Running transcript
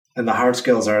And the hard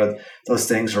skills are those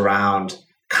things around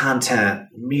content,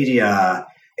 media,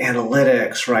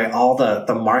 analytics, right? All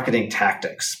the marketing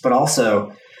tactics, but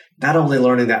also not only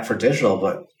learning that for digital,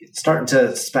 but starting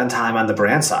to spend time on the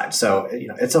brand side. So,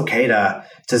 it's okay to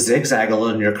zigzag a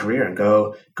little in your career and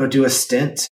go do a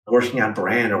stint working on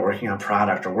brand or working on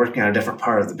product or working on a different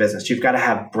part of the business. You've got to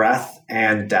have breadth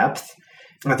and depth.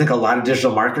 And I think a lot of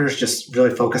digital marketers just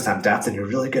really focus on depth, and you're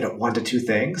really good at 1 to 2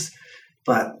 things.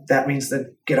 But that means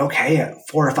that get okay at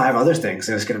 4 or 5 other things,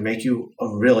 and it's going to make you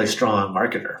a really strong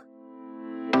marketer.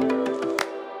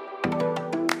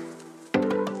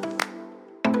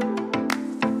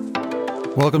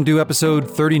 Welcome to episode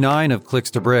 39 of Clicks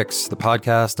to Bricks, the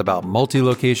podcast about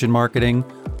multi-location marketing.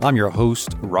 I'm your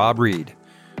host, Rob Reed.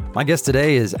 My guest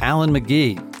today is Alan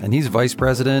McGee, and he's Vice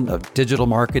President of Digital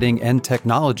Marketing and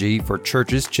Technology for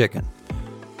Church's Chicken.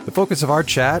 The focus of our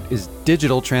chat is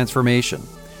digital transformation.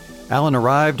 Alan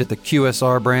arrived at the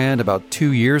QSR brand about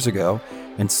 2 years ago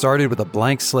and started with a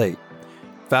blank slate.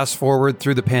 Fast forward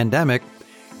through the pandemic,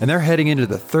 and they're heading into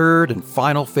the third and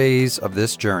final phase of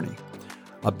this journey.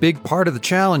 A big part of the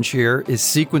challenge here is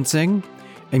sequencing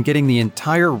and getting the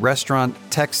entire restaurant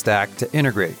tech stack to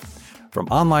integrate, from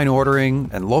online ordering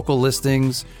and local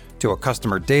listings to a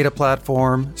customer data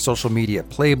platform, social media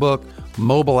playbook,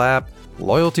 mobile app,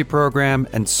 loyalty program,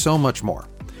 and so much more.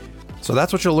 So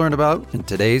that's what you'll learn about in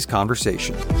today's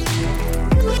conversation.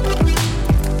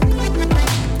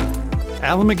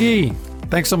 Alan McGee,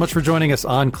 thanks so much for joining us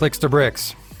on Clicks to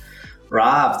Bricks.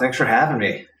 Rob, thanks for having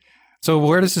me. So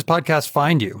where does this podcast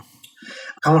find you?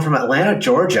 Coming from Atlanta,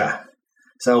 Georgia.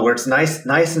 So where it's nice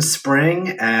and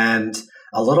spring and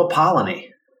a little polleny.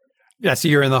 Yeah, so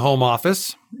you're in the home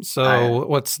office. So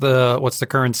what's the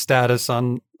current status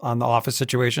on the office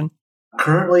situation?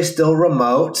 Currently still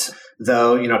remote,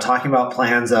 though, talking about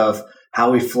plans of how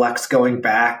we flex going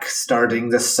back starting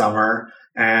this summer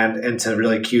and into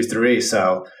really Q3.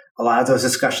 So a lot of those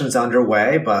discussions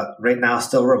underway, but right now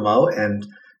still remote and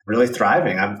really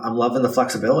thriving. I'm loving the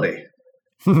flexibility.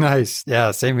 Nice.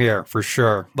 Yeah, same here for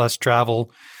sure. Less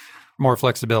travel, more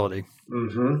flexibility.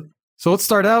 Mm-hmm. So let's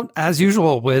start out as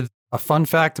usual with a fun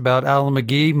fact about Alan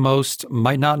McGee most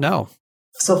might not know.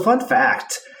 So fun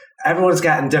fact, everyone's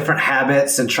gotten different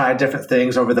habits and tried different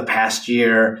things over the past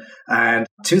year. And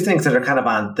 2 things that are kind of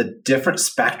on the different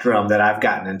spectrum that I've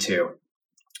gotten into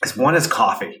is one is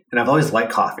coffee. And I've always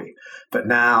liked coffee, but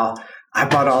now I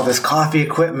bought all this coffee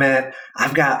equipment.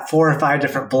 I've got 4 or 5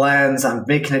 different blends. I'm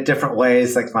making it different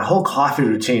ways. Like my whole coffee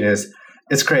routine is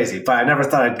crazy, but I never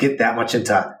thought I'd get that much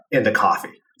into coffee.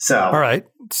 So, all right.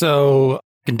 So I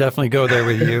can definitely go there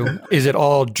with you. Is it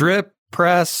all drip,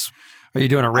 press? Are you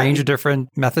doing a range of different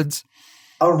methods?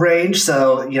 A range.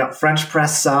 So, French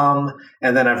press some,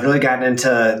 and then I've really gotten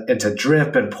into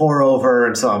drip and pour over.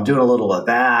 And so I'm doing a little of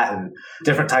that and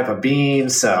different type of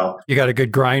beans. So you got a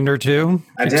good grinder too?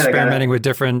 I did. Experimenting with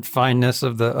different fineness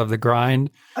of the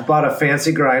grind. I bought a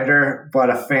fancy grinder,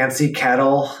 bought a fancy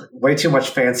kettle, way too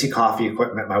much fancy coffee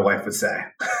equipment, my wife would say.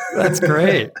 That's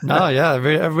great. No, yeah.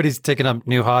 Everybody's taking up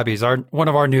new hobbies. One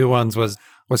of our new ones was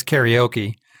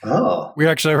karaoke. Oh. We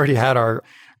actually already had our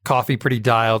coffee pretty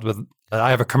dialed with, I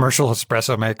have a commercial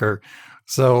espresso maker.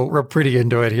 So we're pretty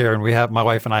into it here. And my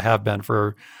wife and I have been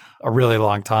for a really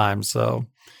long time. So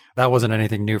that wasn't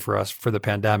anything new for us for the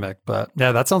pandemic, but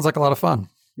yeah, that sounds like a lot of fun.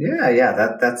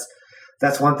 Yeah.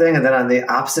 That's one thing. And then on the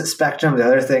opposite spectrum, the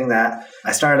other thing that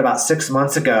I started about 6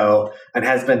 months ago and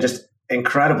has been just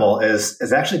incredible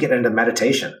is actually getting into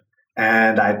meditation.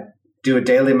 And I do a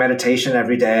daily meditation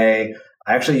every day.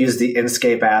 I actually use the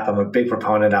Inscape app. I'm a big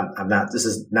proponent. I'm not, this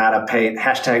is not a paid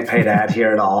ad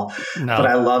here at all, No. But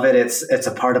I love it. It's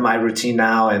a part of my routine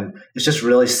now, and it's just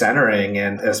really centering,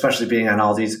 and especially being on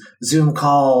all these Zoom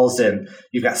calls and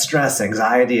you've got stress,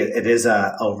 anxiety. It is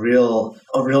a real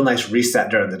nice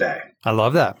reset during the day. I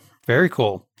love that. Very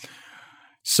cool.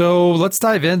 So let's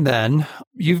dive in then.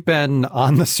 You've been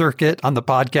on the circuit, on the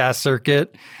podcast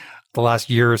circuit, the last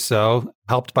year or so,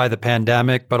 helped by the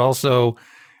pandemic, but also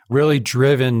really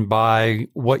driven by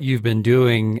what you've been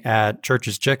doing at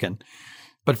Church's Chicken.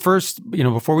 But first,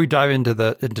 before we dive into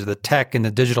the tech and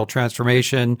the digital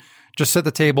transformation, just set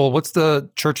the table. What's the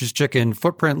Church's Chicken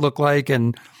footprint look like?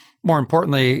 And more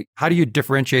importantly, how do you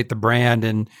differentiate the brand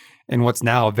in what's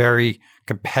now a very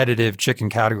competitive chicken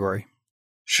category?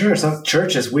 Sure. So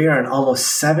Church's, we are an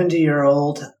almost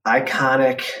 70-year-old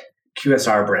iconic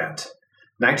QSR brand.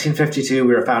 1952,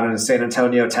 we were founded in San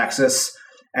Antonio, Texas.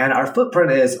 And our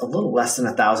footprint is a little less than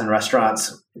 1,000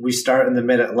 restaurants. We start in the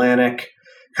Mid-Atlantic,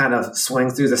 kind of swing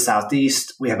through the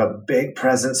Southeast. We have a big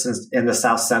presence in the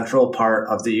South Central part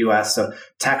of the U.S. So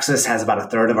Texas has about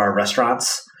 1/3 of our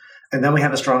restaurants. And then we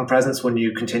have a strong presence when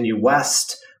you continue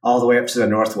west all the way up to the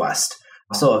northwest.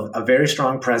 So a very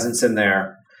strong presence in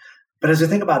there. But as we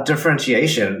think about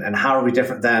differentiation and how are we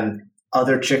different than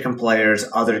other chicken players,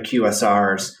 other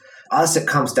QSRs, us, it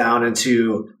comes down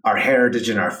into our heritage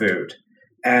and our food.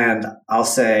 And I'll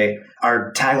say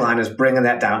our tagline is bringing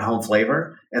that down home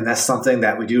flavor. And that's something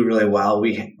that we do really well.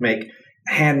 We make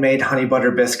handmade honey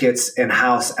butter biscuits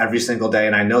in-house every single day.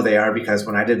 And I know they are because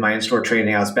when I did my in-store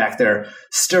training, I was back there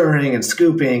stirring and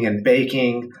scooping and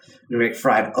baking. We make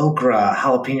fried okra,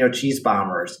 jalapeno cheese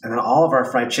bombers, and then all of our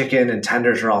fried chicken and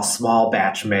tenders are all small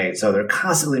batch made. So they're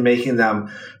constantly making them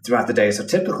throughout the day. So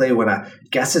typically when a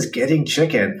guest is getting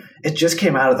chicken, it just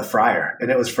came out of the fryer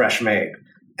and it was fresh made.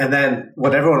 And then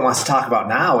what everyone wants to talk about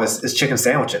now is chicken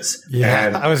sandwiches. Yeah,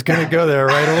 and I was going to go there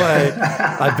right away.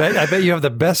 I bet you have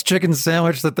the best chicken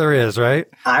sandwich that there is, right?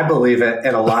 I believe it,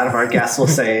 and a lot of our guests will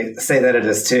say that it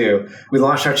is too. We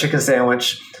launched our chicken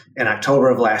sandwich in October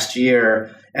of last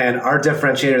year, and our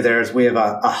differentiator there is we have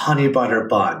a honey butter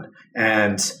bun,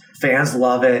 and fans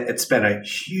love it. It's been a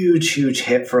huge, huge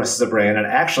hit for us as a brand, and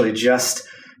actually just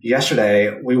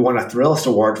yesterday, we won a Thrillist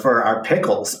Award for our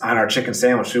pickles on our chicken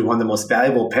sandwich. We won the most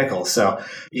valuable pickle. So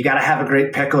you got to have a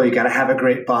great pickle. You got to have a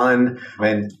great bun.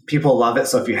 And people love it.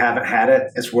 So if you haven't had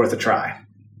it, it's worth a try.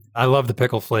 I love the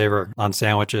pickle flavor on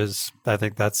sandwiches. I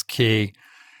think that's key.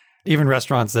 Even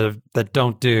restaurants that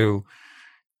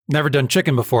never done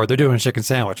chicken before, they're doing a chicken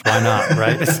sandwich. Why not,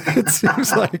 right? It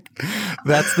seems like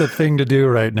that's the thing to do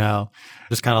right now.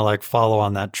 Just kind of like follow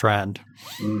on that trend.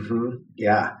 Mm-hmm.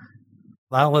 Yeah.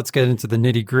 Now let's get into the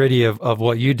nitty gritty of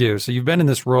what you do. So you've been in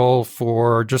this role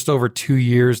for just over 2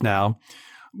 years now.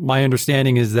 My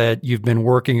understanding is that you've been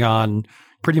working on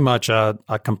pretty much a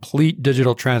complete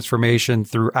digital transformation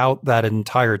throughout that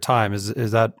entire time.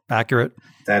 Is that accurate?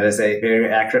 That is a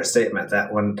very accurate statement.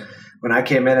 That when I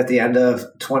came in at the end of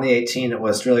 2018, it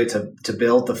was really to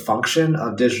build the function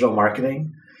of digital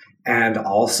marketing and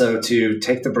also to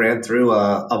take the brand through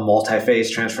a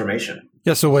multi-phase transformation.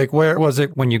 Yeah. So like, where was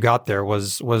it when you got there?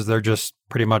 Was there just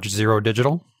pretty much zero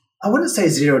digital? I wouldn't say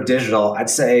zero digital. I'd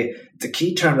say the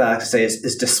key term that I like to say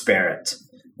is disparate.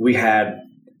 We had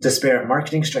disparate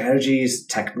marketing strategies,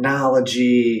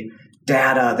 technology,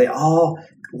 data. They all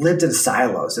lived in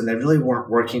silos and they really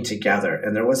weren't working together.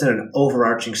 And there wasn't an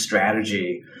overarching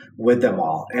strategy with them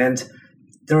all. And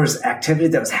there was activity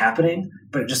that was happening,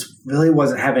 but it just really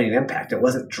wasn't having an impact. It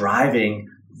wasn't driving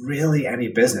really any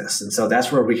business. And so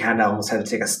that's where we kind of almost had to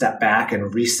take a step back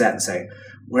and reset and say,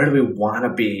 where do we want to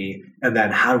be? And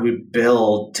then how do we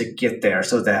build to get there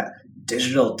so that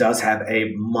digital does have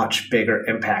a much bigger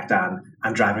impact on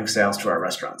driving sales to our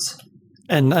restaurants?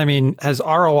 And I mean, has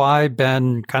ROI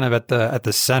been kind of at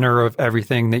the center of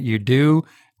everything that you do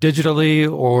digitally,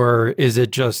 or is it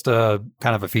just a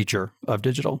kind of a feature of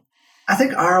digital? I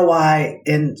think ROI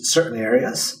in certain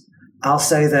areas. I'll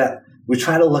say that we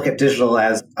try to look at digital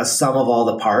as a sum of all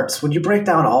the parts. When you break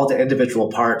down all the individual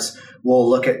parts, we'll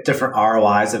look at different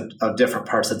ROIs of different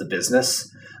parts of the business.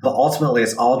 But ultimately,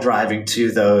 it's all driving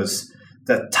to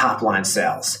the top line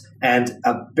sales. And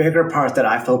a bigger part that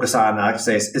I focus on, I would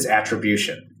say, is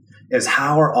attribution. Is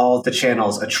how are all the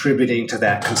channels attributing to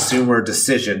that consumer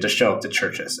decision to show up to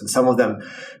churches? And some of them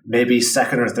may be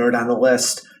second or third on the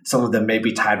list. Some of them may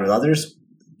be tied with others.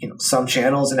 Some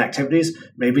channels and activities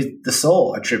may be the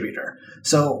sole attributor.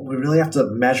 So we really have to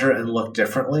measure and look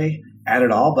differently at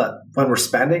it all. But when we're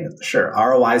spending, sure,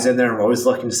 ROI is in there, and we're always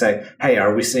looking to say, hey,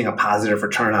 are we seeing a positive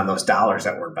return on those dollars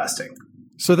that we're investing?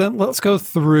 So then let's go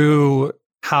through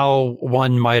how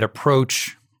one might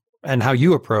approach and how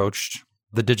you approached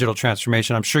the digital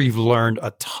transformation. I'm sure you've learned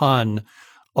a ton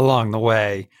along the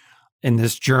way in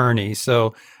this journey.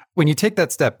 So when you take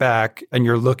that step back and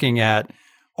you're looking at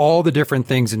all the different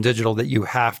things in digital that you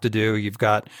have to do, you've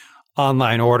got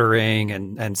online ordering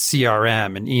and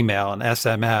CRM and email and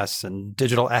SMS and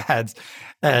digital ads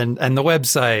and the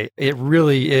website. It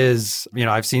really is,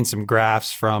 I've seen some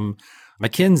graphs from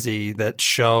McKinsey that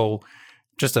show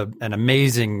just an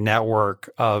amazing network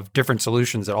of different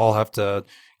solutions that all have to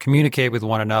communicate with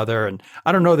one another. And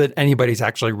I don't know that anybody's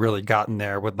actually really gotten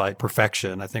there with like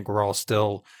perfection. I think we're all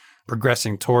still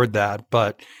progressing toward that.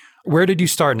 But where did you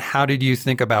start and how did you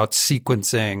think about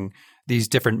sequencing these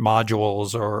different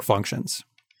modules or functions?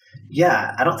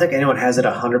 Yeah, I don't think anyone has it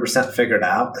 100% figured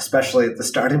out, especially the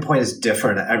starting point is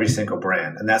different at every single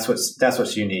brand. And that's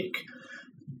what's unique.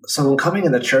 So when coming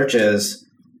in the churches,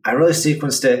 I really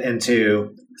sequenced it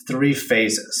into 3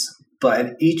 phases. But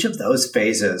in each of those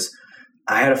phases,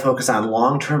 I had to focus on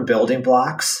long-term building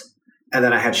blocks, and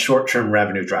then I had short-term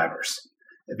revenue drivers.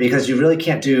 because you really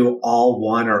can't do all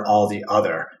one or all the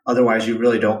other. Otherwise, you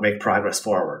really don't make progress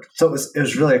forward. So it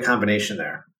was really a combination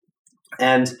there.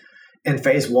 And in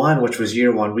phase one, which was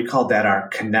year one, we called that our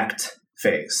connect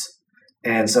phase.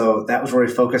 And so that was where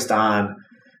we focused on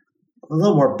a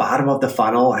little more bottom of the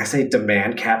funnel. I say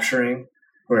demand capturing,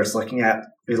 where it's looking at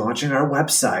relaunching our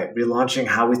website, relaunching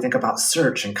how we think about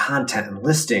search and content and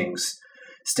listings,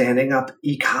 standing up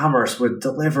e-commerce with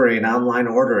delivery and online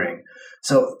ordering.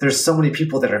 So there's so many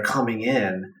people that are coming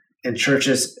in, and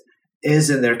churches is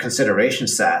in their consideration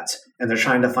set, and they're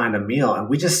trying to find a meal. And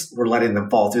we just were letting them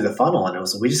fall through the funnel, and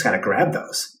we just got to grab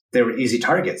those. They were easy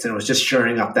targets, and it was just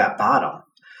shoring up that bottom.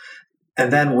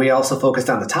 And then we also focused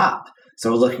on the top.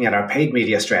 So we're looking at our paid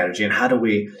media strategy and how do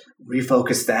we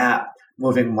refocus that,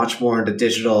 moving much more into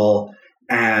digital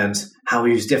and how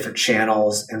we use different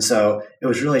channels. And so it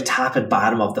was really top and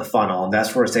bottom of the funnel. And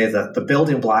that's where I say the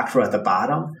building blocks were at the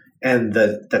bottom, and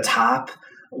the top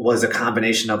was a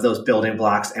combination of those building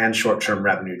blocks and short-term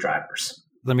revenue drivers.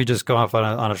 Let me just go off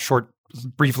on a short,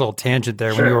 brief little tangent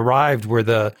there. Sure. When you arrived, were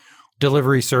the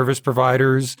delivery service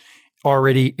providers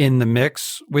already in the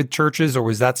mix with churches, or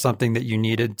was that something that you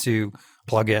needed to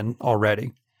plug in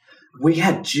already? We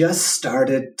had just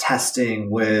started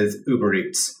testing with Uber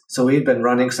Eats. So we had been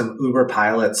running some Uber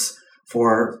pilots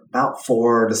for about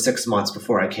 4 to 6 months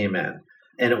before I came in.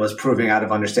 And it was proving out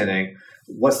of understanding,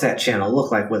 what's that channel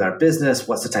look like with our business?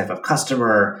 What's the type of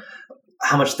customer?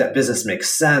 How much that business makes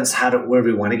sense? Where do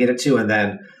we want to get it to? And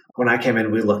then when I came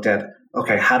in, we looked at,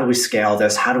 okay, how do we scale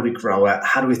this? How do we grow it?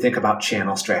 How do we think about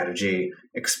channel strategy,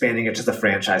 expanding it to the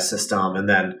franchise system? And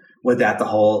then with that, the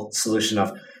whole solution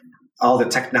of all the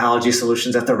technology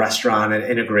solutions at the restaurant and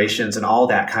integrations and all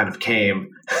that kind of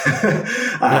came,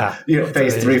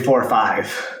 phase 3, 4,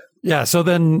 5. Yeah. So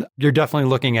then you're definitely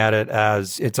looking at it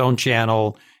as its own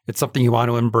channel. It's something you want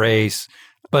to embrace,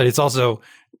 but it's also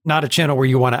not a channel where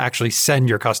you want to actually send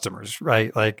your customers,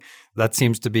 right? Like that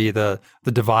seems to be the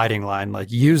dividing line.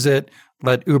 Like use it,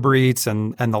 let Uber Eats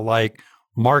and the like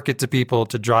market to people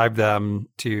to drive them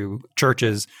to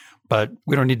churches, but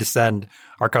we don't need to send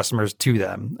our customers to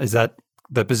them. Is that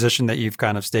the position that you've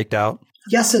kind of staked out?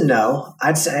 Yes and no.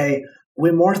 I'd say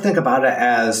we more think about it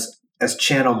as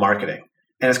channel marketing.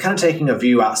 And it's kind of taking a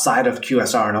view outside of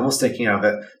QSR and almost thinking of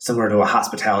it similar to a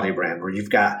hospitality brand where you've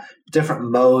got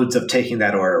different modes of taking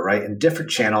that order, right? And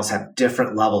different channels have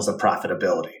different levels of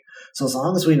profitability. So as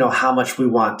long as we know how much we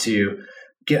want to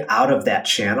get out of that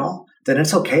channel, then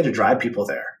it's okay to drive people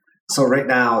there. So right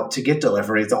now, to get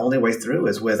delivery, the only way through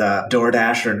is with a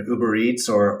DoorDash or an Uber Eats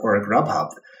or a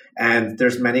Grubhub. And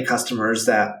there's many customers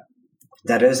that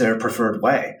is their preferred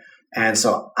way. And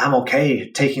so I'm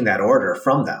okay taking that order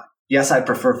from them. Yes, I'd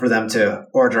prefer for them to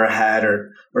order ahead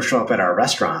or show up at our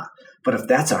restaurant. But if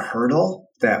that's a hurdle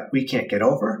that we can't get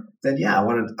over, then yeah, I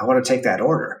want to take that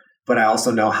order. But I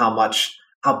also know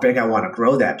how big I want to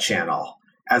grow that channel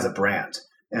as a brand.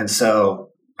 And so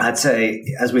I'd say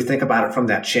as we think about it from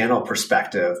that channel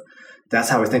perspective, that's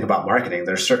how we think about marketing.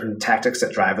 There's certain tactics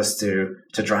that drive us to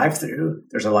drive through.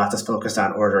 There's a lot that's focused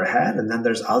on order ahead. And then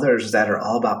there's others that are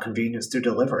all about convenience through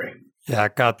delivery. Yeah, I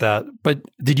got that. But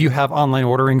did you have online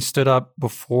ordering stood up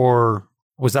before?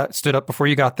 Was that stood up before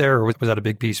you got there, or was that a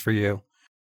big piece for you?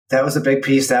 That was a big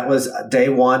piece. That was day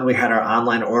one. We had our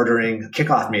online ordering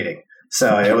kickoff meeting.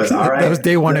 So it was all right. That was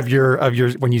day one of your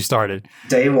when you started.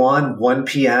 Day one, 1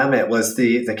 p.m. It was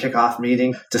the kickoff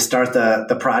meeting to start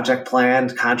the project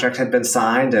plan. Contract had been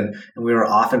signed, and we were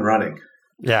off and running.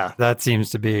 Yeah, that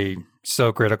seems to be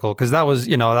so critical because that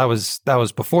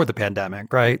was before the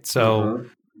pandemic, right? So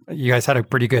you guys had a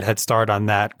pretty good head start on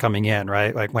that coming in,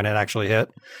 right? Like when it actually hit.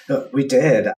 We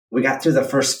did. We got through the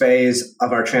first phase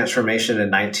of our transformation in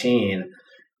 2019.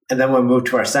 And then when we moved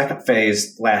to our second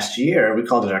phase last year, we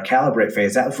called it our calibrate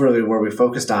phase. That was really where we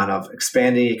focused on of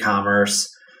expanding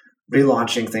e-commerce,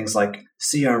 relaunching things like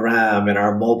CRM and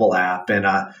our mobile app, and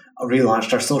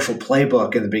relaunched our social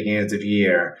playbook in the beginning of the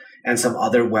year and some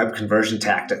other web conversion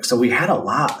tactics. So we had a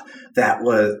lot that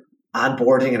was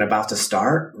onboarding and about to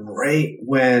start right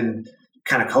when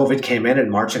kind of COVID came in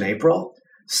March and April.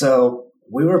 So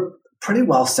we were pretty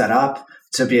well set up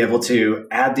to be able to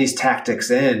add these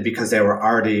tactics in because they were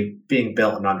already being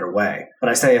built and underway. But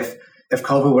I say if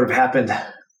COVID would have happened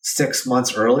 6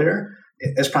 months earlier,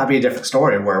 it's probably a different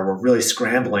story where we're really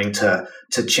scrambling to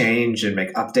change and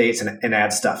make updates and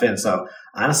add stuff in. So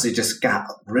honestly, just got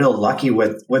real lucky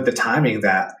with the timing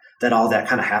that all that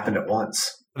kind of happened at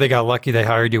once. They got lucky they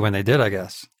hired you when they did, I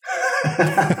guess.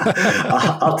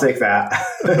 I'll take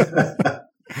that.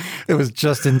 It was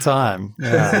just in time.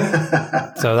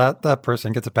 Yeah. So that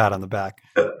person gets a pat on the back.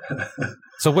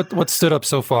 So what stood up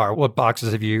so far? What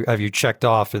boxes have you checked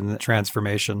off in the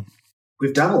transformation?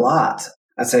 We've done a lot.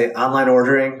 I'd say online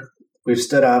ordering. We've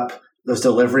stood up those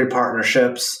delivery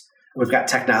partnerships. We've got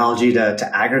technology to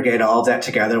aggregate all of that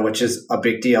together, which is a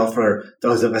big deal for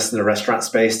those of us in the restaurant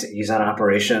space to ease on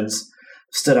operations.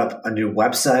 Stood up a new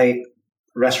website,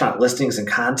 restaurant listings and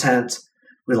content.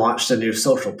 We launched a new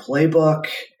social playbook,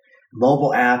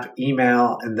 mobile app,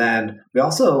 email, and then we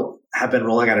also have been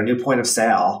rolling out a new point of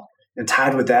sale. And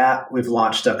tied with that, we've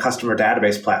launched a customer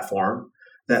database platform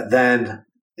that then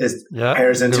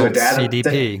pairs into a data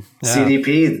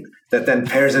CDP that then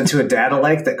pairs into a data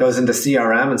lake that goes into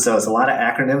CRM. And so it's a lot of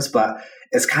acronyms, but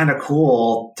it's kind of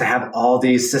cool to have all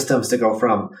these systems to go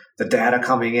from the data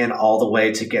coming in all the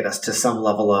way to get us to some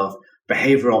level of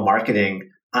behavioral marketing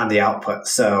on the output.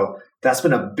 So that's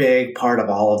been a big part of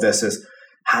all of this is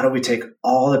how do we take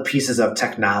all the pieces of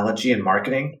technology and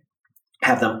marketing,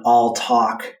 have them all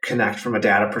talk, connect from a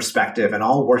data perspective, and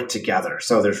all work together.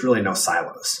 So there's really no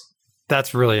silos.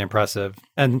 That's really impressive.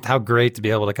 And how great to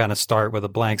be able to kind of start with a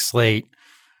blank slate,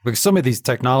 because some of these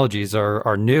technologies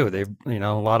are new. They've, a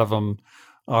lot of them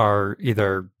are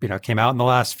either, came out in the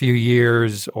last few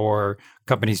years or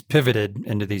companies pivoted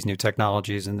into these new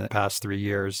technologies in the past 3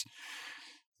 years.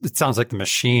 It sounds like the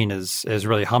machine is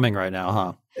really humming right now,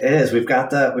 huh? It is. We've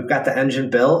got the engine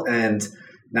built, and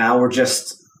now we're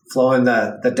just flowing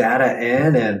the data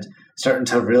in and starting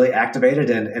to really activate it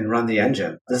and run the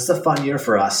engine. This is a fun year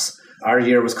for us. Our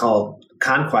year was called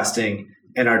Conquesting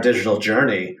in Our Digital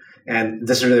Journey. And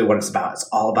this is really what it's about. It's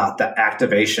all about the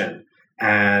activation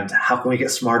and how can we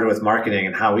get smarter with marketing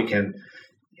and how we can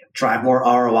drive more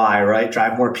ROI, right?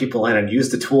 Drive more people in and use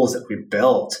the tools that we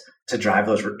built to drive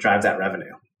that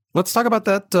revenue. Let's talk about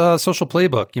that social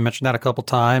playbook. You mentioned that a couple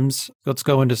times. Let's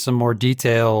go into some more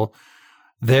detail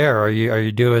there. Are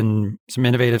you doing some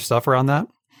innovative stuff around that?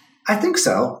 I think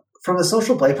so. From a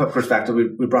social playbook perspective,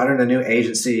 we brought in a new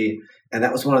agency, and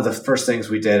that was one of the first things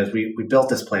we did is we built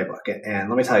this playbook. And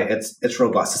let me tell you, it's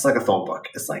robust. It's like a phone book.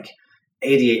 It's like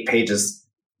 88 pages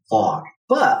long,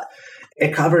 but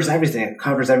it covers everything. It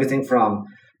covers everything from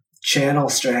channel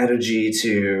strategy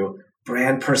to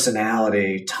brand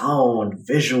personality, tone,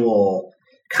 visual,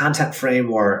 content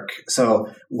framework. So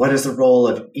what is the role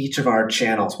of each of our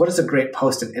channels? What does a great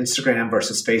post in Instagram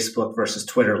versus Facebook versus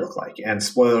Twitter look like? And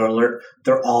spoiler alert,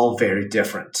 they're all very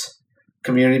different.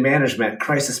 Community management,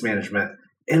 crisis management,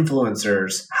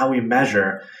 influencers, how we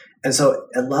measure. And so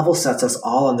it level sets us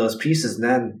all on those pieces. And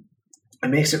then it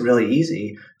makes it really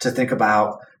easy to think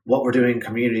about what we're doing in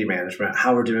community management,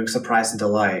 how we're doing surprise and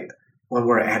delight when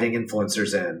we're adding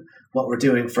influencers in, what we're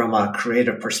doing from a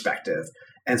creative perspective.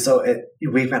 And so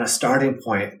we've got a starting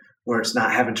point where it's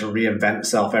not having to reinvent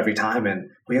itself every time. And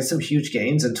we had some huge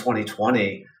gains in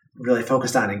 2020, really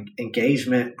focused on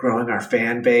engagement, growing our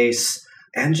fan base,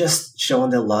 and just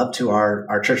showing the love to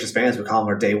our church's fans. We call them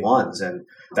our day ones. And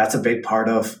that's a big part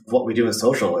of what we do in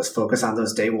social is focus on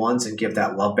those day ones and give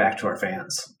that love back to our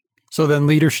fans. So then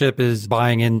leadership is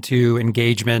buying into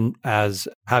engagement as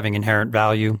having inherent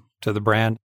value to the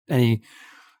brand. Any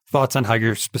thoughts on how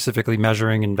you're specifically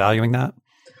measuring and valuing that?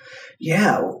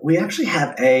 Yeah, we actually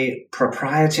have a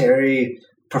proprietary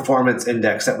performance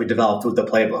index that we developed with the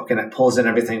playbook, and it pulls in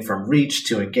everything from reach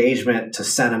to engagement to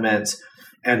sentiment.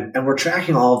 And we're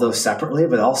tracking all of those separately,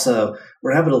 but also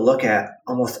we're able to look at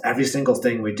almost every single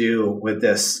thing we do with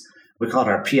this. We call it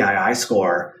our PII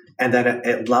score, and then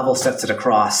it level sets it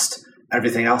across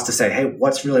everything else to say, hey,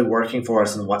 what's really working for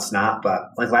us and what's not. But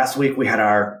like last week, we had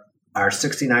our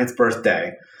 69th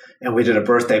birthday, and we did a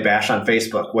birthday bash on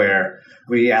Facebook where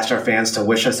we asked our fans to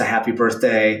wish us a happy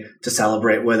birthday, to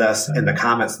celebrate with us in the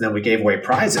comments, and then we gave away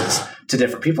prizes to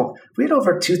different people. We had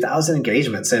over 2,000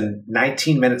 engagements in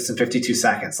 19 minutes and 52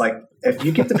 seconds. Like, if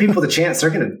you give the people the chance, they're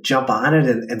going to jump on it,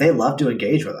 and they love to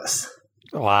engage with us.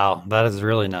 Wow, that is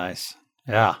really nice.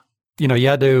 Yeah. You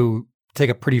had to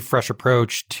take a pretty fresh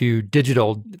approach to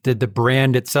digital. Did the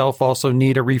brand itself also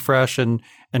need a refresh and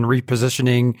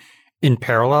repositioning in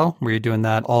parallel? Were you doing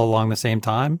that all along the same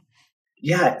time?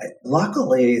 Yeah,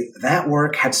 luckily that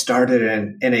work had started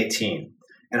in 2018,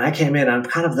 and I came in on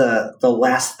kind of the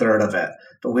last third of it.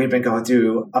 But we've been going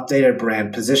through updated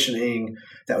brand positioning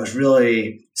that was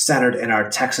really centered in our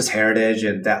Texas heritage,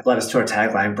 and that led us to our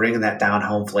tagline, bringing that down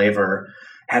home flavor.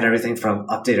 Had everything from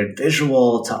updated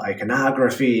visual to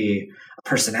iconography,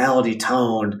 personality,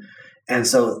 tone, and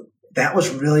so that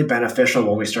was really beneficial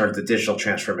when we started the digital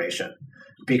transformation,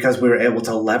 because we were able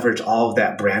to leverage all of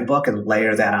that brand book and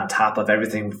layer that on top of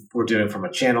everything we're doing from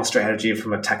a channel strategy,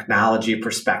 from a technology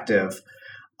perspective.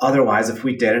 Otherwise, if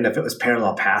we didn't, if it was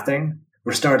parallel pathing,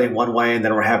 we're starting one way and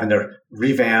then we're having to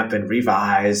revamp and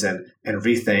revise and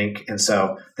rethink. And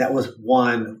so that was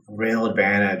one real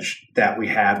advantage that we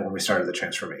had when we started the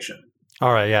transformation.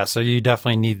 All right. Yeah. So you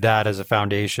definitely need that as a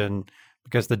foundation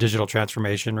because the digital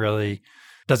transformation really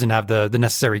doesn't have the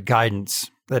necessary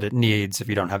guidance that it needs if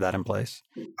you don't have that in place.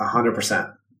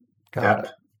 100%. Got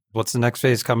it. What's the next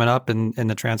phase coming up in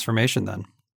the transformation then?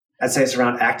 I'd say it's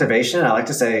around activation. I like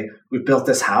to say we've built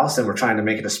this house and we're trying to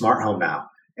make it a smart home now.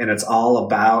 And it's all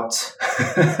about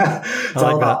it's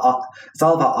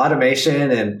all about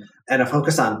automation and a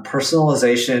focus on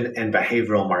personalization and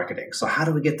behavioral marketing. So how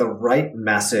do we get the right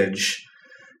message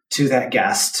to that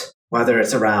guest, whether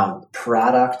it's around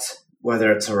product,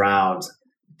 whether it's around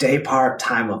day part,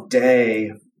 time of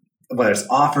day, whether it's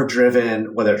offer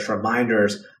driven, whether it's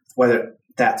reminders, whether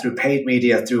that through paid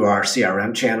media, through our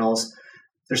CRM channels.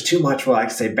 There's too much, what I like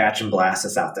to say, batch and blast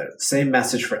that's out there. Same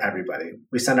message for everybody.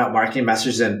 We send out marketing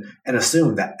messages and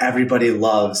assume that everybody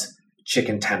loves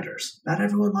chicken tenders. Not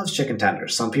everyone loves chicken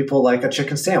tenders. Some people like a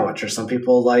chicken sandwich, or some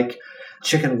people like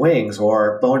chicken wings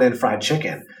or bone-in fried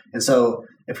chicken. And so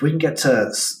if we can get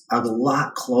to a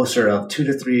lot closer of 2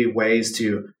 to 3 ways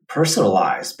to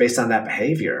personalize based on that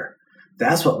behavior,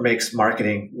 that's what makes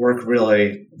marketing work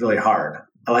really, really hard.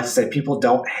 I like to say people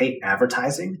don't hate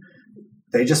advertising.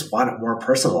 They just want it more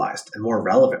personalized and more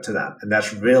relevant to them. And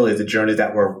that's really the journey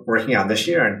that we're working on this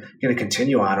year and going to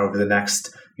continue on over the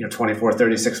next 24,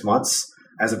 36 months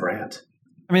as a brand.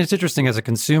 I mean, it's interesting as a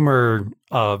consumer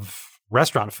of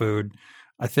restaurant food,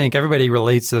 I think everybody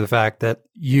relates to the fact that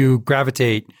you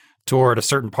gravitate toward a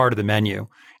certain part of the menu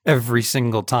every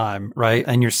single time, right?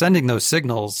 And you're sending those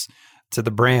signals to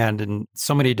the brand in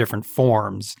so many different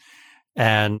forms.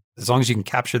 And as long as you can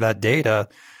capture that data,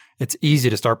 it's easy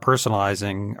to start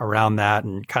personalizing around that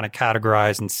and kind of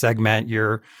categorize and segment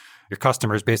your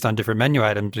customers based on different menu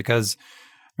items. Because,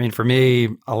 I mean, for me,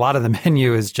 a lot of the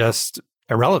menu is just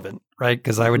irrelevant, right?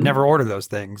 Because I would never order those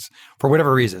things for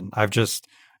whatever reason.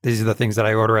 These are the things that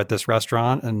I order at this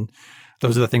restaurant, and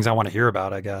those are the things I want to hear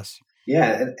about, I guess.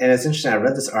 Yeah, and it's interesting. I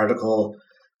read this article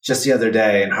just the other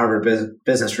day in Harvard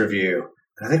Business Review.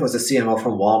 And I think it was the CMO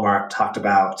from Walmart talked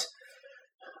about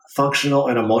functional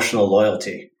and emotional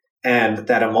loyalty. And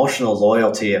that emotional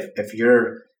loyalty, if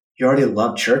you already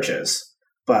love churches,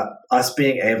 but us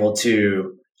being able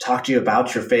to talk to you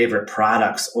about your favorite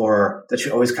products, or that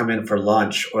you always come in for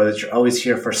lunch, or that you're always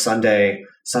here for Sunday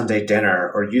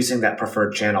dinner, or using that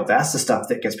preferred channel, that's the stuff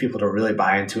that gets people to really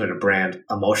buy into in a brand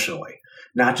emotionally.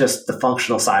 Not just the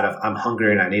functional side of I'm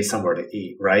hungry and I need somewhere to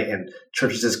eat, right? And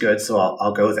churches is good, so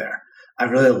I'll go there. I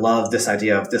really love this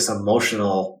idea of this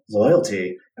emotional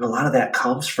loyalty. And a lot of that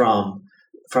comes from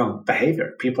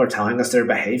behavior. People are telling us their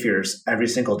behaviors every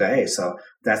single day. So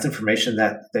that's information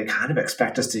that they kind of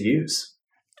expect us to use.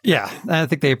 Yeah. I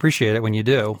think they appreciate it when you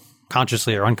do,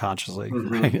 consciously or unconsciously.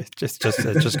 Right? It's just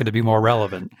going to be more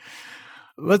relevant.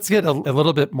 Let's get a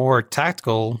little bit more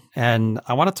tactical. And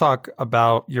I want to talk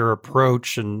about your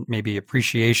approach and maybe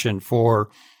appreciation for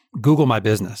Google My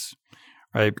Business,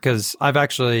 right? Because I've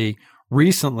actually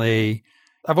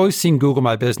I've always seen Google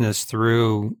My Business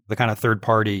through the kind of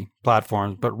third-party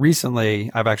platforms, but recently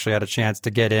I've actually had a chance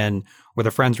to get in with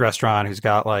a friend's restaurant who's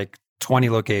got like 20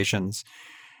 locations.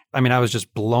 I mean, I was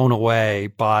just blown away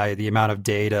by the amount of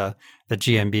data that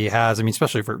GMB has. I mean,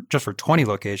 especially for 20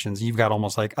 locations, you've got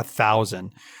almost like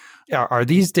 1,000. Are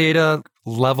these data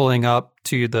leveling up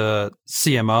to the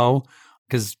CMO?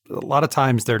 Because a lot of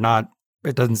times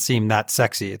it doesn't seem that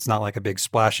sexy. It's not like a big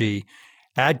splashy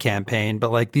ad campaign, but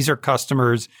like these are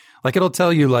customers, like it'll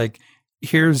tell you like,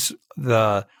 here's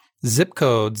the zip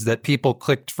codes that people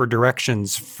clicked for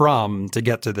directions from to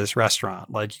get to this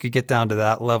restaurant. Like you could get down to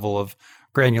that level of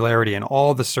granularity and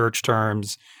all the search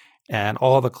terms and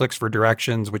all the clicks for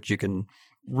directions, which you can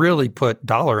really put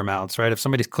dollar amounts, right? If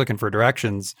somebody's clicking for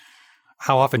directions,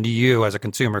 how often do you as a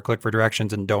consumer click for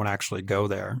directions and don't actually go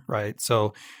there, right?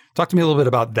 So talk to me a little bit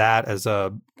about that as I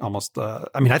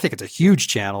think it's a huge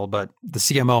channel, but the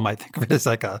CMO might think of it as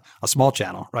like a small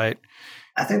channel, right?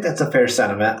 I think that's a fair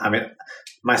sentiment. I mean,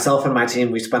 myself and my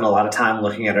team, we spend a lot of time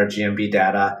looking at our GMB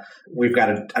data. We've got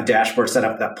a dashboard set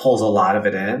up that pulls a lot of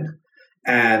it in.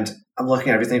 And I'm looking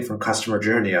at everything from customer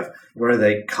journey of where are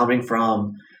they coming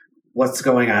from, what's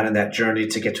going on in that journey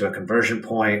to get to a conversion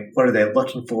point, what are they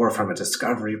looking for from a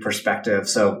discovery perspective.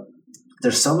 So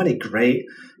there's so many great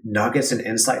nuggets and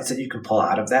insights that you can pull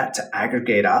out of that to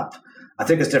aggregate up. I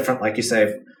think it's different, like you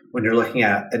say, when you're looking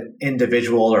at an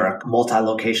individual or a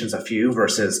multi-locations, a few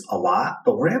versus a lot,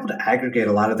 but we're able to aggregate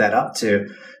a lot of that up to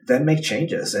then make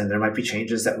changes. And there might be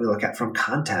changes that we look at from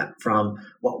content, from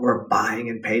what we're buying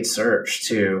in paid search,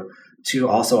 to to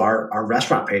also our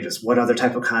restaurant pages. What other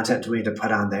type of content do we need to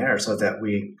put on there so that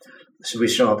we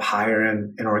show up higher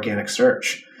in organic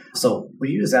search? So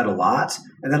we use that a lot.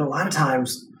 And then a lot of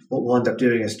times what we'll end up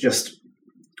doing is just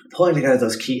pulling together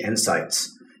those key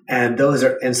insights. And those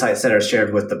are insights that are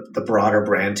shared with the broader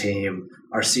brand team,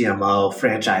 our CMO,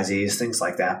 franchisees, things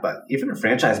like that. But even in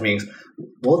franchise meetings,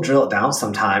 we'll drill it down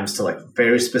sometimes to like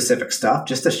very specific stuff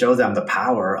just to show them the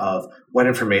power of what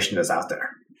information is out there.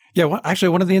 Yeah, well, actually,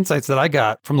 one of the insights that I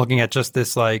got from looking at just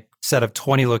this like set of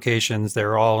 20 locations,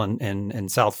 they're all in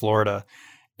South Florida.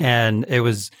 And it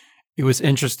was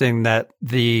interesting that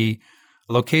the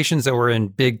locations that were in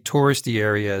big touristy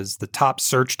areas, the top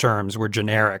search terms were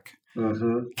generic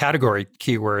category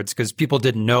keywords because people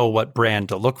didn't know what brand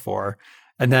to look for.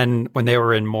 And then when they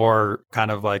were in more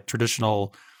kind of like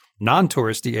traditional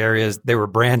non-touristy areas, they were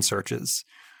brand searches,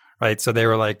 right? So they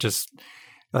were like just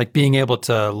like being able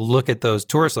to look at those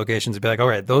tourist locations and be like, all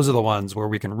right, those are the ones where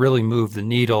we can really move the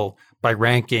needle by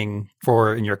ranking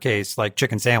for, in your case, like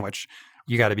chicken sandwich.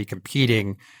 You got to be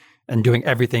competing and doing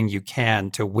everything you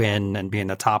can to win and be in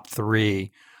the top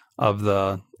 3 of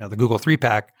the Google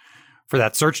 3-pack for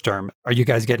that search term. Are you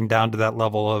guys getting down to that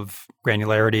level of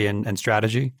granularity and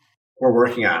strategy? We're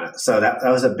working on it. So that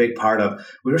was a big part of,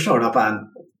 we were showing up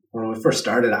when we first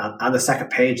started on the second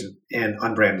page in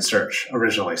unbranded search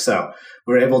originally. So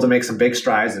we were able to make some big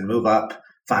strides and move up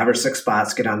 5 or 6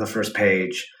 spots, get on the first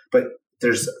page. But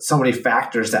there's so many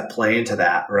factors that play into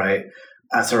that, right?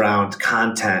 It's around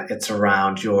content. It's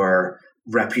around your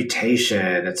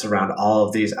reputation. It's around all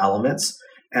of these elements.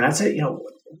 And I'd say,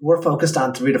 we're focused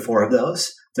on 3 to 4 of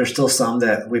those. There's still some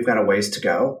that we've got a ways to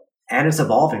go. And it's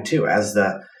evolving too. As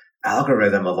the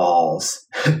algorithm evolves,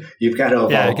 you've got to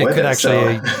evolve with it.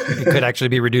 It could actually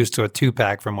be reduced to a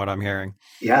 2-pack from what I'm hearing.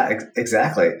 Yeah,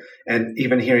 exactly. And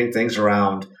even hearing things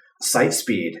around site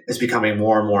speed is becoming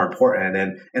more and more important,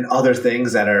 and other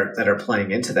things that are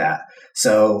playing into that.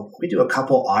 So we do a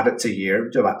couple audits a year.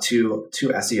 We do about two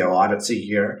SEO audits a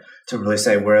year to really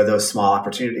say where are those small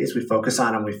opportunities. We focus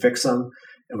on them, we fix them,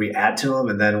 and we add to them,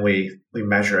 and then we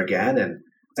measure again. And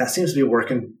that seems to be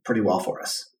working pretty well for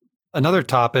us. Another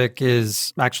topic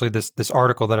is actually this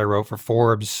article that I wrote for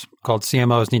Forbes called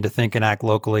CMOs Need to Think and Act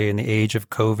Locally in the Age of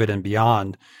COVID and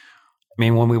Beyond. I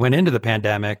mean, when we went into the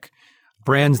pandemic,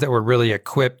 brands that were really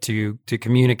equipped to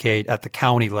communicate at the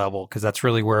county level, because that's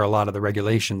really where a lot of the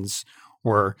regulations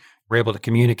were able to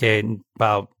communicate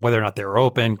about whether or not they were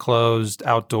open, closed,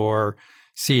 outdoor,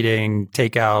 seating,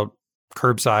 takeout,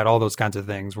 curbside, all those kinds of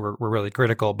things were really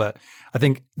critical. But I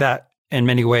think that in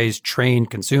many ways trained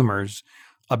consumers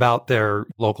about their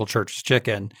local Church's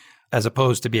Chicken as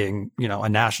opposed to being, a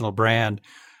national brand.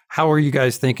 How are you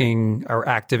guys thinking or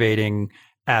activating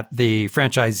at the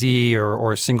franchisee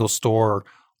or single store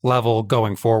level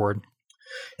going forward?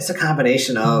 It's a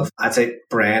combination of, I'd say,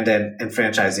 brand and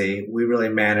franchisee. We really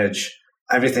manage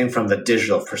everything from the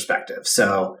digital perspective.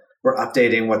 So we're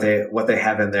updating what they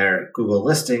have in their Google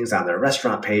listings, on their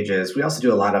restaurant pages. We also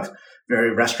do a lot of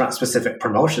very restaurant specific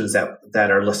promotions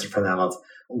that are listed for them of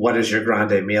what is your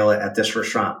grande meal at this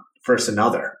restaurant versus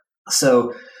another.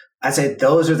 So I'd say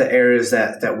those are the areas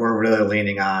that we're really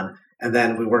leaning on. And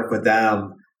then we work with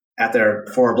them at their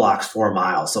 4 blocks, 4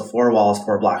 miles. So 4 walls,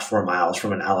 4 blocks, 4 miles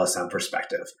from an LSM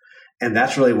perspective. And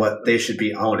that's really what they should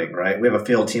be owning, right? We have a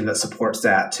field team that supports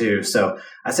that too. So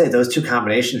I'd say those two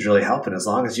combinations really help. And as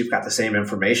long as you've got the same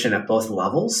information at both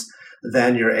levels,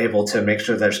 then you're able to make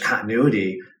sure there's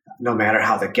continuity no matter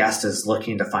how the guest is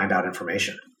looking to find out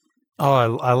information.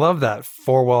 Oh, I love that.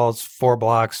 4 walls, 4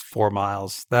 blocks, 4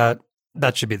 miles. That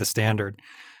should be the standard.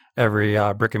 Every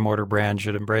brick and mortar brand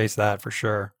should embrace that for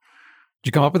sure. Did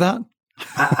you come up with that?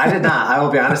 I did not. I will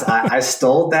be honest. I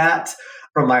stole that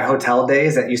from my hotel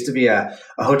days. That used to be a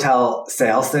hotel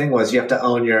sales thing, was you have to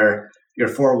own your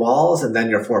 4 walls and then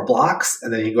your 4 blocks,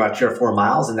 and then you go out to your 4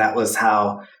 miles. And that was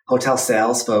how hotel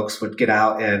sales folks would get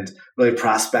out and really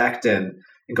prospect and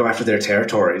go after their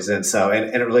territories. And so,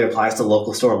 and it really applies to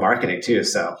local store marketing too.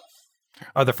 So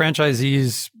are the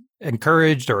franchisees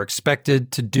encouraged or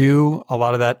expected to do a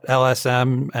lot of that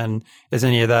LSM, and is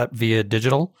any of that via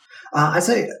digital? I'd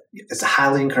say it's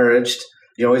highly encouraged.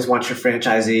 You always want your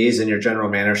franchisees and your general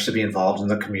managers to be involved in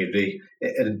the community.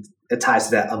 It ties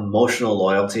to that emotional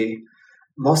loyalty.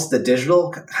 Most of the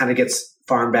digital kind of gets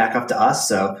farmed back up to us.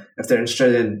 So if they're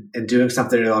interested in doing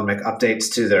something, they'll make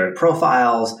updates to their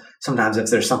profiles. Sometimes if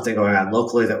there's something going on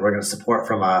locally that we're going to support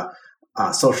from a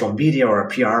social media or a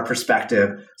PR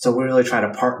perspective. So we really try to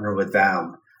partner with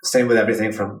them. Same with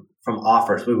everything from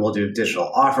offers. We will do digital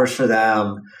offers for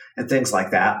them and things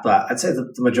like that. But I'd say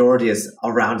the majority is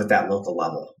around at that local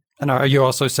level. And are you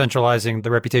also centralizing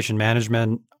the reputation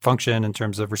management function in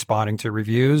terms of responding to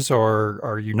reviews, or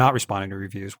are you not responding to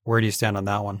reviews? Where do you stand on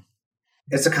that one?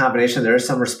 It's a combination. There is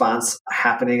some response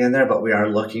happening in there, but we are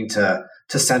looking to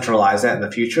centralize that in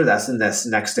the future. That's in this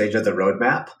next stage of the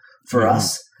roadmap for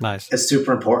us. Nice. It's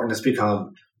super important. It's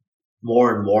become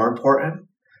more and more important.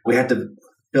 We had to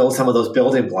build some of those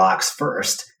building blocks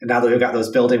first. And now that we've got those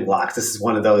building blocks, this is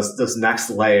one of those next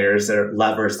layers or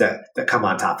levers that come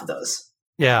on top of those.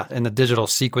 Yeah, and the digital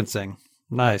sequencing.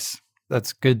 Nice.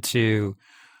 That's good to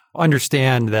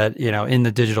understand that, in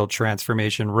the digital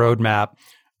transformation roadmap,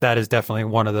 that is definitely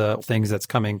one of the things that's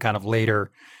coming kind of later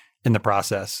in the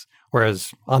process.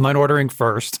 Whereas online ordering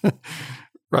first,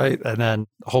 right? And then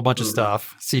a whole bunch of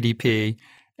stuff, CDP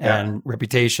and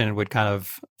reputation would kind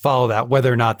of follow that,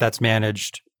 whether or not that's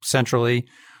managed centrally,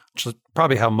 which is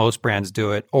probably how most brands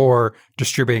do it, or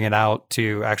distributing it out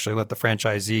to actually let the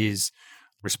franchisees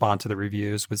respond to the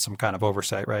reviews with some kind of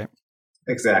oversight, right?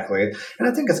 Exactly. And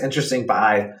I think it's interesting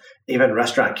by even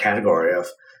restaurant category of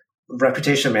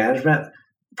reputation management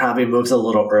probably moves a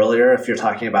little earlier if you're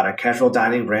talking about a casual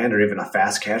dining brand or even a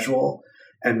fast casual,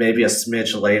 and maybe a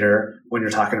smidge later when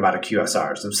you're talking about a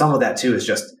QSR. And some of that too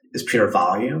is pure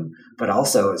volume, but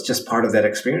also it's just part of that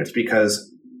experience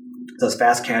because those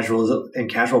fast casual and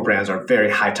casual brands are very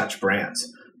high touch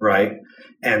brands, right?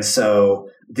 And so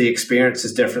the experience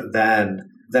is different than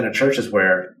a Church's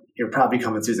where you're probably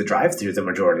coming through the drive-through the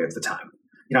majority of the time.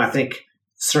 I think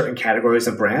certain categories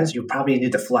of brands, you probably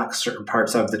need to flex certain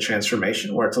parts of the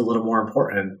transformation where it's a little more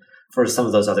important for some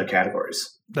of those other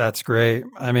categories. That's great.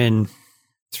 I mean,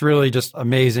 it's really just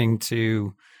amazing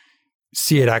to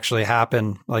see it actually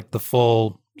happen, like the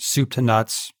full soup to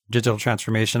nuts digital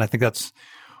transformation. I think that's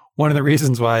one of the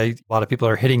reasons why a lot of people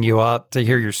are hitting you up to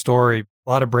hear your story. A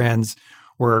lot of brands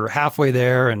were halfway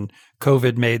there and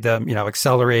COVID made them,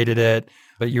 accelerated it,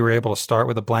 but you were able to start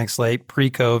with a blank slate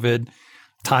pre-COVID,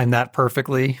 time that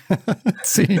perfectly, it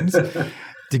seems,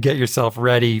 to get yourself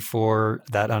ready for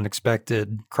that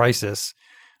unexpected crisis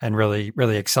and really,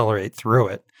 really accelerate through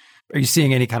it. Are you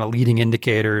seeing any kind of leading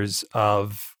indicators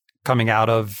of coming out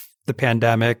of the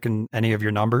pandemic and any of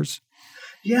your numbers?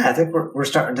 Yeah, I think we're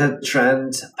starting to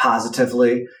trend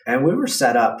positively. And we were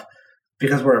set up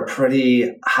because we're a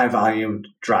pretty high volume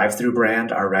drive-through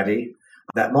brand already,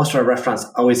 that most of our restaurants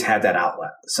always had that outlet.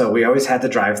 So we always had the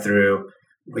drive-through.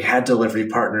 We had delivery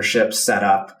partnerships set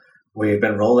up. We've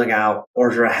been rolling out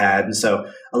order ahead. And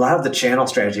so a lot of the channel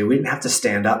strategy, we didn't have to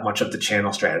stand up much of the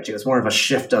channel strategy. It was more of a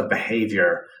shift of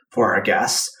behavior for our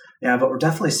guests. Yeah, but we're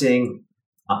definitely seeing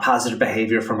a positive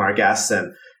behavior from our guests.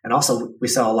 And also we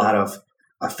sell a lot of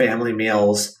family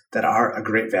meals that are a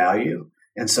great value.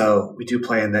 And so we do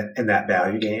play in that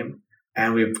value game.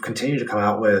 And we've continued to come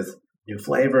out with new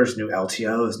flavors, new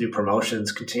LTOs, new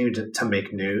promotions, continue to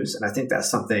make news. And I think that's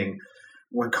something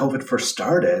when COVID first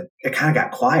started, it kind of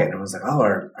got quiet. And it was like, oh,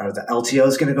 are the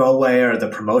LTOs going to go away? Are the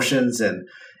promotions? And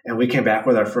we came back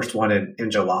with our first one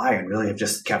in July and really have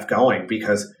just kept going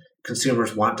because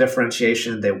consumers want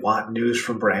differentiation. They want news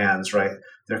from brands, right?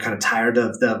 They're kind of tired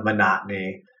of the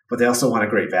monotony, but they also want a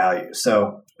great value.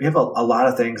 So we have a lot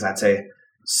of things, I'd say,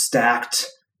 stacked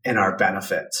in our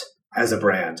benefit as a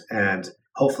brand, and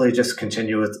hopefully just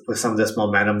continue with some of this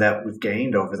momentum that we've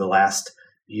gained over the last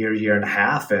year and a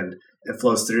half. And it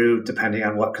flows through depending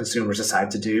on what consumers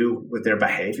decide to do with their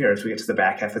behavior as we get to the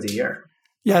back half of the year.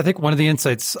 Yeah, I think one of the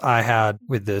insights I had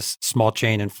with this small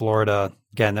chain in Florida,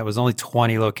 again, that was only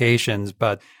 20 locations,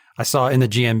 but I saw in the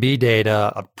GMB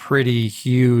data a pretty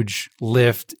huge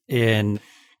lift in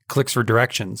clicks for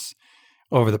directions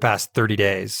over the past 30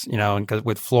 days, and because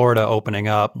with Florida opening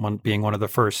up, being one of the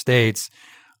first states,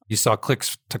 you saw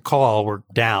clicks to call were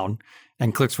down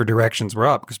and clicks for directions were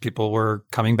up because people were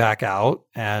coming back out.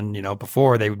 And,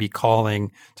 before they would be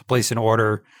calling to place an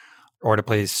order or to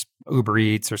place Uber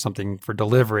Eats or something for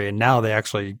delivery. And now they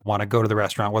actually want to go to the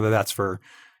restaurant, whether that's for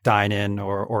dine in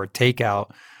or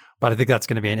takeout. But I think that's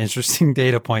going to be an interesting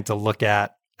data point to look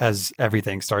at as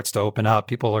everything starts to open up.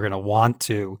 People are going to want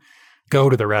to go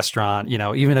to the restaurant,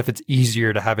 even if it's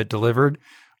easier to have it delivered,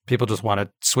 people just want to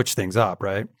switch things up,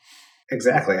 right?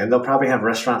 Exactly. And they'll probably have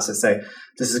restaurants that say,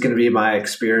 this is going to be my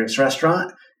experience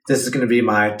restaurant. This is going to be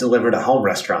my delivered at home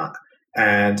restaurant.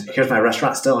 And here's my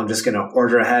restaurant still. I'm just going to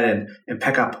order ahead and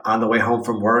pick up on the way home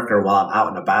from work or while I'm out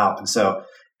and about. And so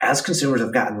as consumers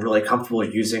have gotten really comfortable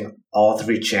using all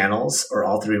three channels or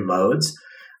all three modes,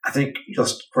 I think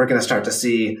we're going to start to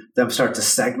see them start to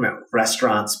segment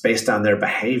restaurants based on their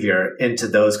behavior into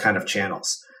those kind of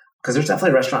channels. Because there's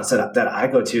definitely restaurants that I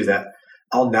go to that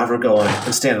I'll never go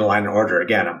and stand in line and order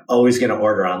again. I'm always going to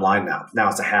order online now. Now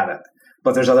it's a habit.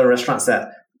 But there's other restaurants that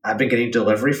I've been getting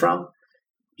delivery from,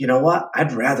 you know what?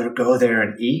 I'd rather go there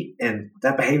and eat, and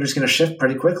that behavior is going to shift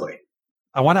pretty quickly.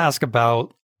 I want to ask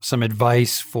about some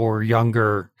advice for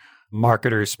younger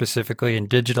marketers, specifically in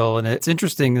digital. And it's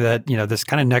interesting that, this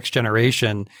kind of next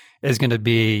generation is going to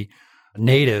be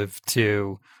native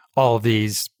to all of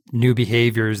these new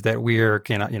behaviors that we're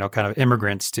kind of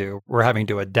immigrants to. We're having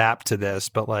to adapt to this,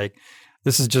 but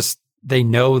this is just, they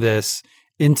know this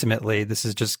intimately. This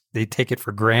is just, they take it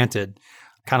for granted,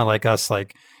 kind of like us,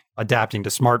 adapting to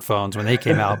smartphones when they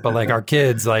came out. But our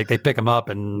kids, they pick them up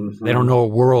and they don't know a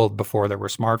world before there were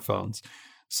smartphones.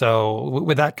 So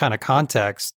with that kind of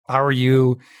context, how are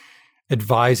you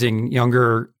advising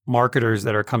younger marketers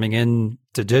that are coming in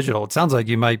to digital? It sounds like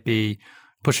you might be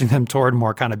pushing them toward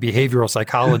more kind of behavioral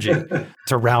psychology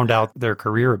to round out their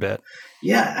career a bit.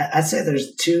 Yeah, I'd say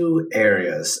there's two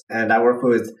areas, and I work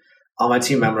with all my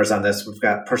team members on this. We've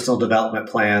got personal development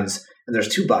plans, and there's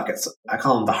two buckets. I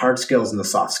call them the hard skills and the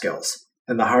soft skills.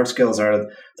 And the hard skills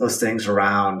are those things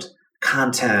around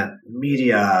content,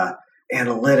 media,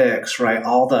 analytics, right?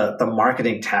 All the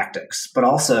marketing tactics, but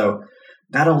also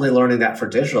not only learning that for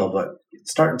digital, but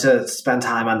starting to spend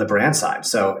time on the brand side.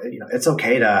 So, it's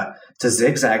okay to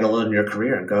zigzag a little in your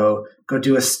career and go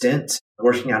do a stint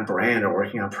working on brand or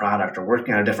working on product or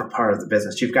working on a different part of the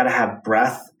business. You've got to have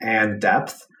breadth and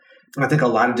depth. And I think a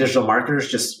lot of digital marketers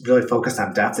just really focus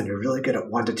on depth, and you're really good at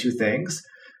 1 to 2 things.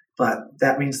 But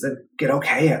that means that get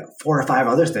okay at 4 or 5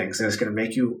 other things, and it's going to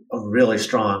make you a really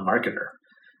strong marketer.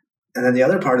 And then the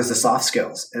other part is the soft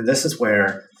skills. And this is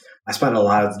where I spend a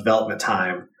lot of development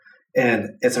time.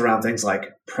 And it's around things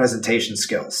like presentation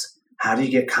skills. How do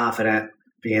you get confident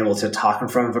being able to talk in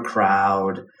front of a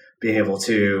crowd, being able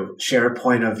to share a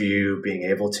point of view, being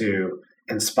able to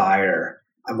inspire,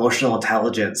 emotional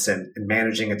intelligence and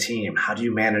managing a team? How do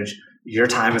you manage your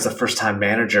time as a first-time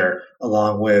manager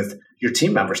along with your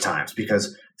team members' times?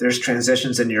 Because there's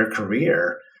transitions in your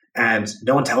career and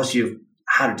no one tells you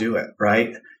how to do it,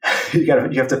 right? You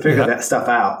have to figure that stuff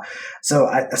out. So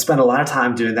I spend a lot of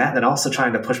time doing that, and then also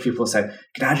trying to push people to say,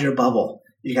 get out of your bubble.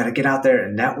 You got to get out there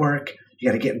and network. You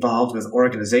got to get involved with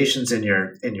organizations in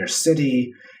your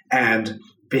city, and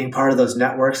being part of those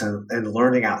networks and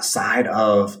learning outside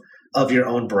of your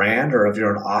own brand or of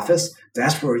your own office.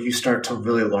 That's where you start to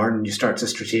really learn and you start to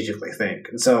strategically think.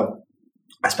 And so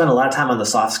I spend a lot of time on the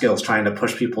soft skills trying to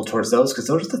push people towards those, because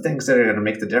those are the things that are going to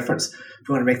make the difference. If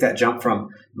you want to make that jump from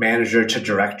manager to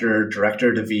director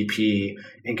to VP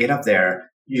and get up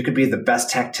there, you could be the best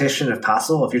tactician if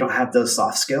possible. If you don't have those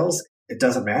soft skills, it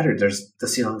doesn't matter. The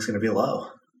ceiling's going to be low.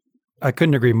 I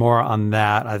couldn't agree more on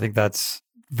that. I think that's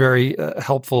very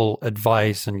helpful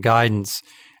advice and guidance.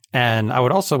 And I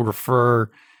would also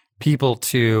refer people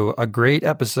to a great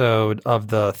episode of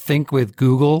the Think with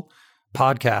Google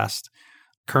podcast.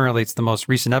 Currently, it's the most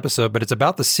recent episode, but it's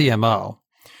about the CMO.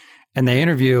 And they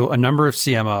interview a number of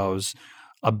CMOs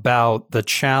about the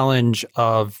challenge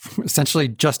of essentially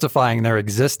justifying their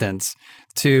existence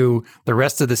to the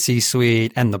rest of the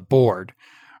C-suite and the board,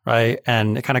 right?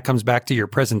 And it kind of comes back to your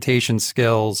presentation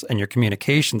skills and your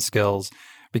communication skills,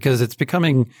 because it's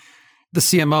becoming, the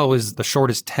CMO is the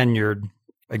shortest tenured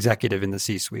executive in the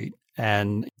C-suite.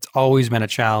 And it's always been a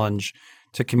challenge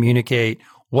to communicate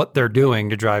what they're doing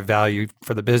to drive value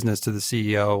for the business to the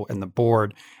CEO and the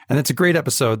board. And it's a great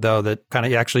episode, though, that kind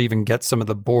of actually even gets some of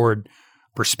the board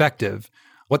perspective,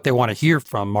 what they want to hear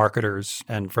from marketers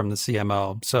and from the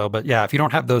CMO. So, but yeah, if you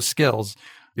don't have those skills,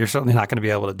 you're certainly not going to be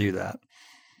able to do that.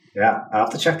 Yeah, I'll have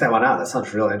to check that one out. That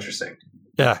sounds real interesting.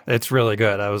 Yeah, it's really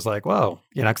good. I was like, whoa,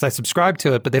 because I subscribe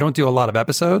to it, but they don't do a lot of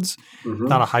episodes. Mm-hmm.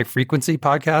 Not a high frequency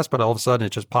podcast, but all of a sudden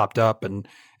it just popped up and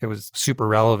it was super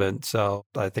relevant. So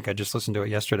I think I just listened to it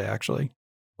yesterday, actually.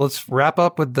 Let's wrap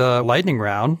up with the lightning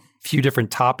round. A few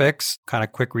different topics, kind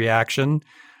of quick reaction.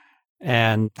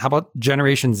 And how about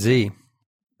Generation Z?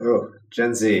 Oh,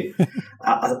 Gen Z.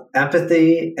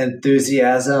 Empathy,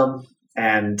 enthusiasm,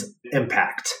 and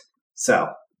impact. So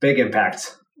big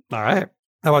impact. All right.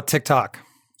 How about TikTok?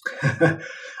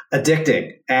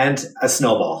 Addicting and a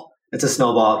snowball. It's a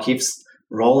snowball. It keeps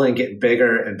rolling, getting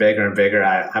bigger and bigger and bigger.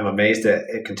 I'm amazed that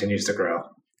it continues to grow.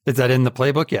 Is that in the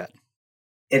playbook yet?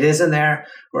 It is in there.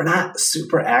 We're not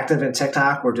super active in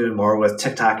TikTok. We're doing more with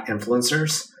TikTok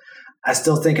influencers. I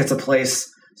still think it's a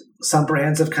place some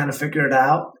brands have kind of figured it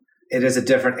out. It is a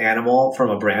different animal from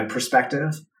a brand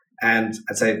perspective. And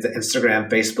I'd say the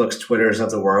Instagram, Facebooks, Twitters of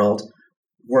the world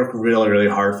work really, really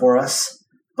hard for us.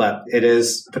 But it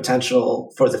is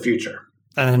potential for the future.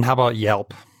 And how about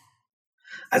Yelp?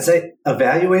 I'd say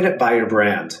evaluate it by your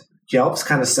brand. Yelp's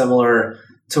kind of similar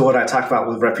to what I talked about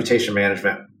with reputation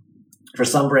management. For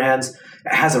some brands,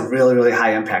 it has a really, really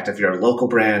high impact. If you're a local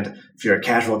brand, if you're a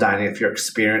casual dining, if you're an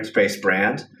experience-based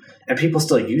brand, and people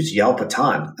still use Yelp a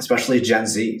ton, especially Gen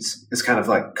Zs. It's kind of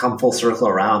like come full circle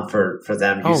around for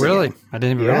them. Oh, really? It. I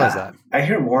didn't even realize that. I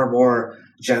hear more and more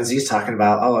Gen Zs talking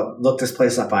about, look this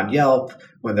place up on Yelp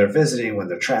when they're visiting, when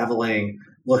they're traveling,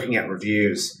 looking at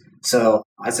reviews. So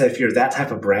I'd say if you're that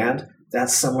type of brand,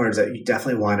 that's somewhere that you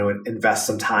definitely want to invest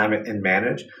some time and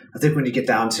manage. I think when you get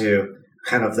down to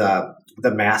kind of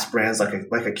the mass brands like a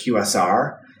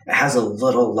QSR, it has a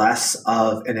little less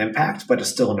of an impact, but it's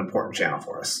still an important channel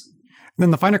for us. And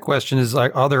then the final question is,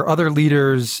 like, are there other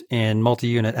leaders in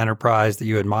multi-unit enterprise that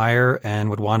you admire and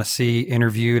would want to see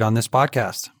interviewed on this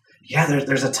podcast? Yeah,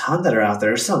 there's a ton that are out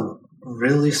there. There's some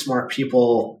really smart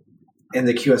people in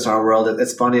the QSR world.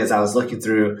 It's funny, as I was looking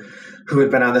through who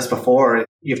had been on this before,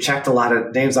 you've checked a lot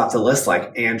of names off the list,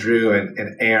 like Andrew and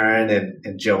Aaron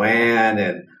and Joanne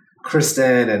and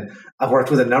Kristen. And I've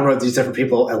worked with a number of these different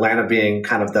people, Atlanta being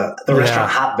kind of the restaurant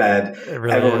hotbed.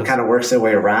 Really everyone kind of works their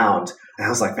way around. And I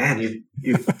was like, man,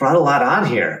 you've brought a lot on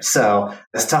here. So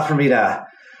it's tough for me to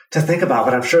think about,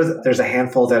 but I'm sure that there's a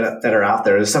handful that are out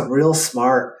there. There's some real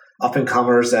smart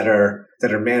up-and-comers that are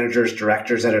managers,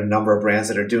 directors at a number of brands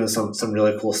that are doing some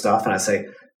really cool stuff. And I say,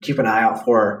 keep an eye out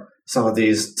for some of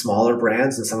these smaller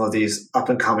brands and some of these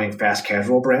up-and-coming fast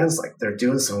casual brands. Like, they're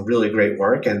doing some really great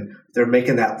work, and they're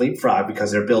making that leapfrog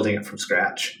because they're building it from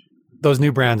scratch. Those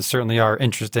new brands certainly are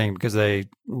interesting because they've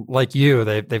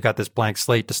got this blank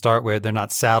slate to start with. They're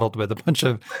not saddled with a bunch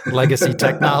of legacy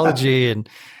technology and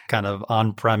kind of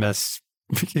on-premise,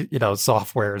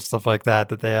 software and stuff like that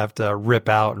they have to rip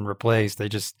out and replace. They're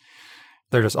just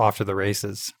off to the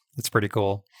races. It's pretty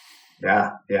cool.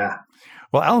 Yeah.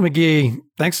 Well, Alan McGee,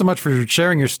 thanks so much for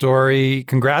sharing your story.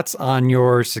 Congrats on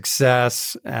your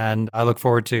success, and I look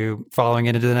forward to following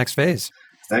it into the next phase.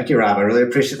 Thank you, Rob. I really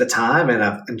appreciate the time, and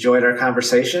I've enjoyed our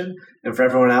conversation. And for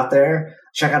everyone out there,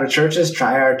 check out our Church's,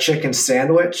 try our chicken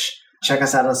sandwich, check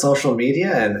us out on social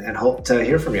media, and hope to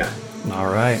hear from you.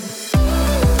 All right.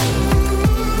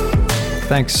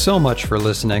 Thanks so much for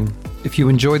listening. If you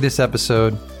enjoyed this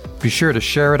episode, be sure to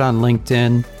share it on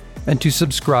LinkedIn and to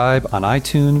subscribe on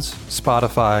iTunes,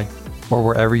 Spotify, or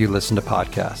wherever you listen to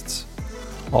podcasts.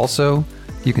 Also,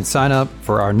 you can sign up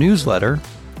for our newsletter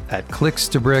at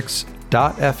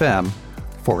clickstobricks.fm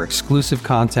for exclusive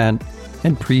content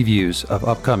and previews of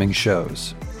upcoming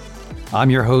shows. I'm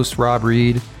your host, Rob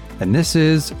Reed, and this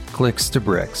is Clicks to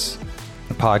Bricks,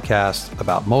 a podcast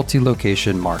about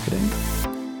multi-location marketing.